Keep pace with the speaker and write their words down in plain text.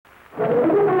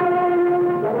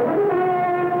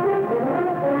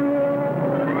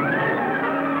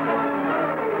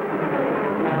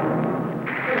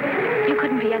You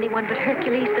couldn't be anyone but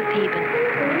Hercules the Theban.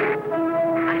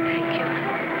 I thank you.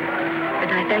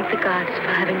 And I thank the gods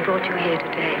for having brought you here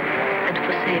today and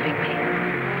for saving me.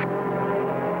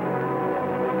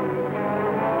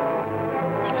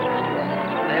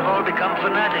 They've all become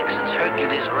fanatics since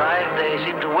Hercules arrived. They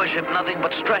seem to worship nothing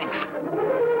but strength.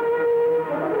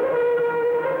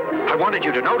 I wanted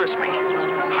you to notice me.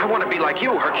 I want to be like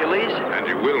you, Hercules. And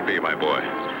you will be, my boy,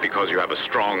 because you have a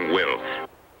strong will.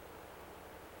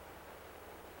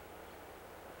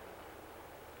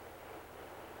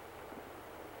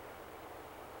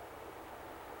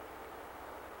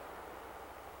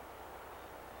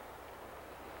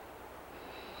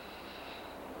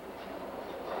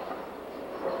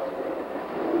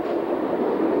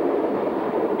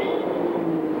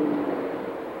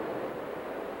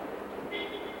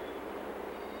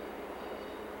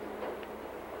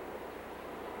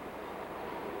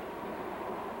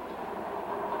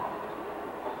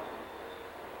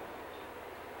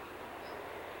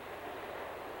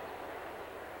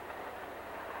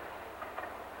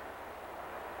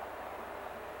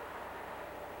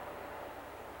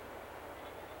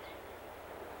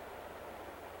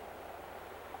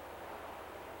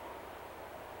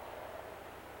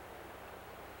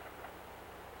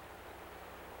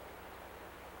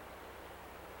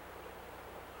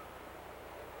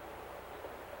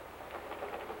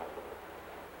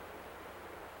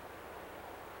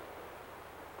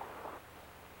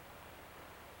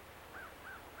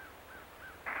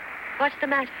 What's the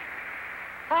matter?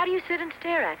 Why do you sit and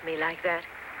stare at me like that?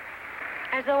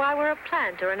 As though I were a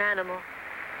plant or an animal.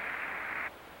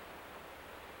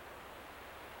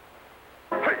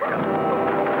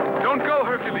 Don't go,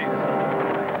 Hercules.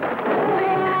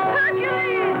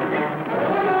 Hercules!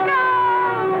 No!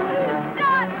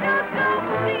 Not,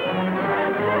 please!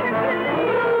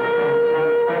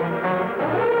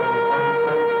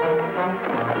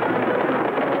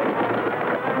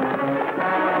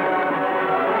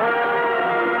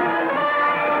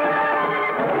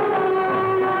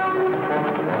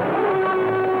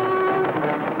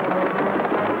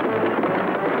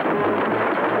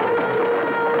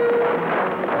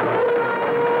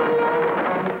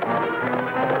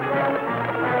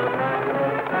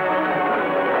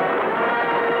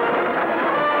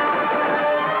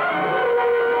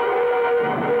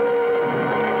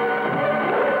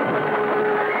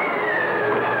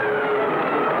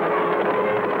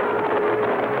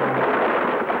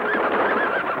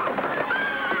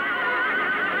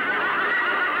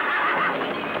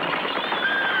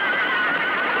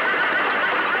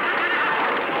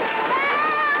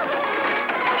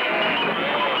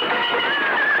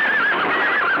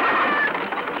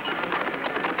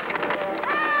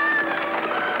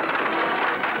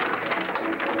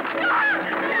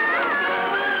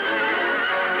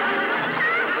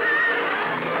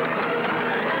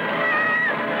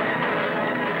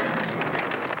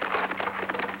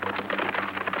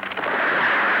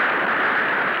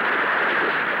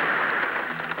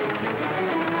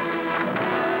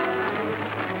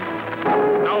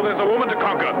 Now there's a woman to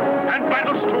conquer, and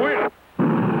battles to win.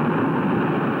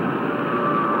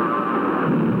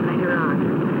 Later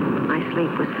on, my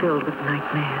sleep was filled with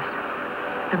nightmares.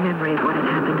 The memory of what had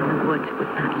happened in the woods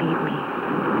would not leave me.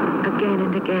 Again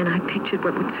and again, I pictured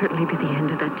what would certainly be the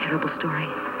end of that terrible story.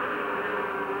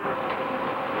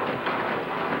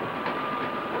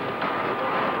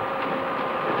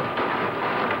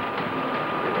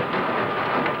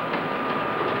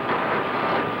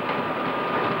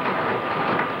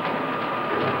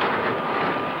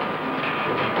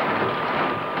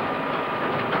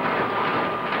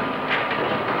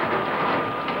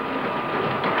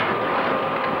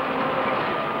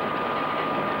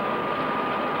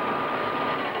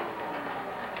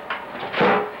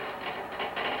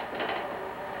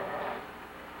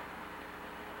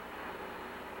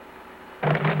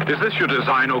 Is this your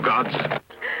design, O gods?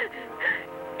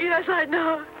 Yes, I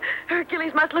know.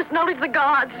 Hercules must listen only to the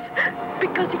gods,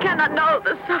 because he cannot know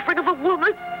the suffering of a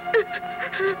woman.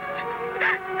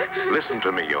 Listen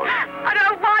to me, Iole. I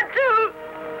don't want to.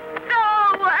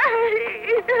 No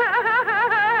way.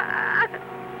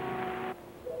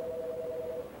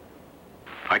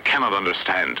 I cannot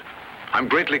understand. I'm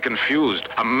greatly confused.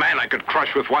 A man I could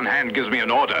crush with one hand gives me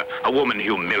an order. A woman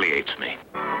humiliates me.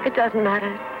 It doesn't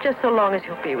matter, just so long as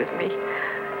you'll be with me.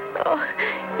 Oh,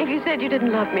 if you said you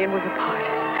didn't love me and we were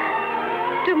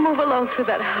parted, to move along through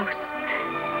that house,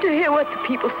 to hear what the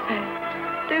people say,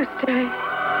 do stay.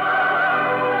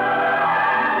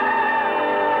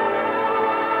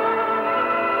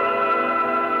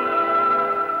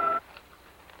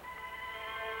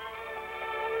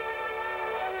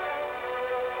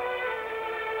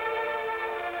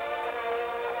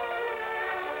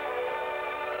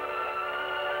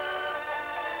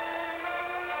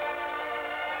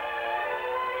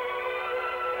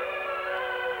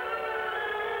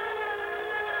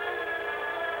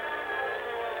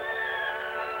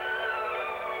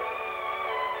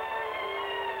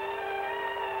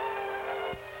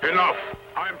 Enough.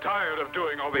 I'm tired of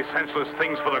doing all these senseless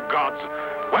things for the gods.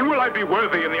 When will I be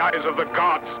worthy in the eyes of the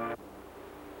gods?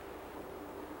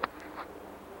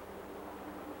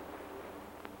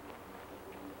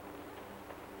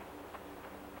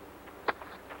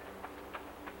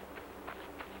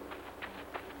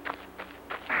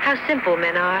 How simple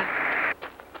men are.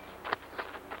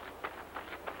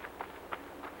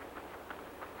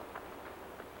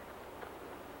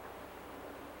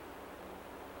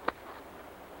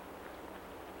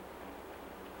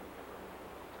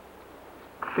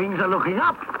 Things are looking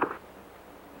up.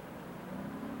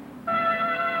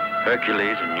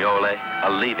 Hercules and Iole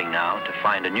are leaving now to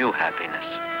find a new happiness.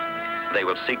 They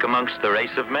will seek amongst the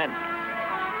race of men,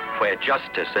 where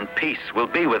justice and peace will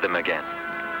be with them again.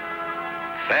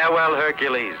 Farewell,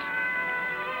 Hercules.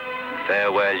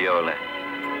 Farewell, Iole.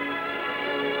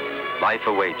 Life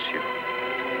awaits you,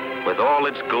 with all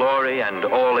its glory and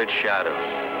all its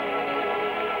shadows.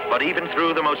 But even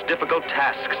through the most difficult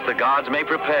tasks the gods may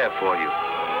prepare for you,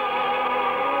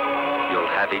 you'll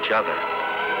have each other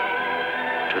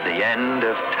to the end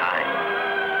of time.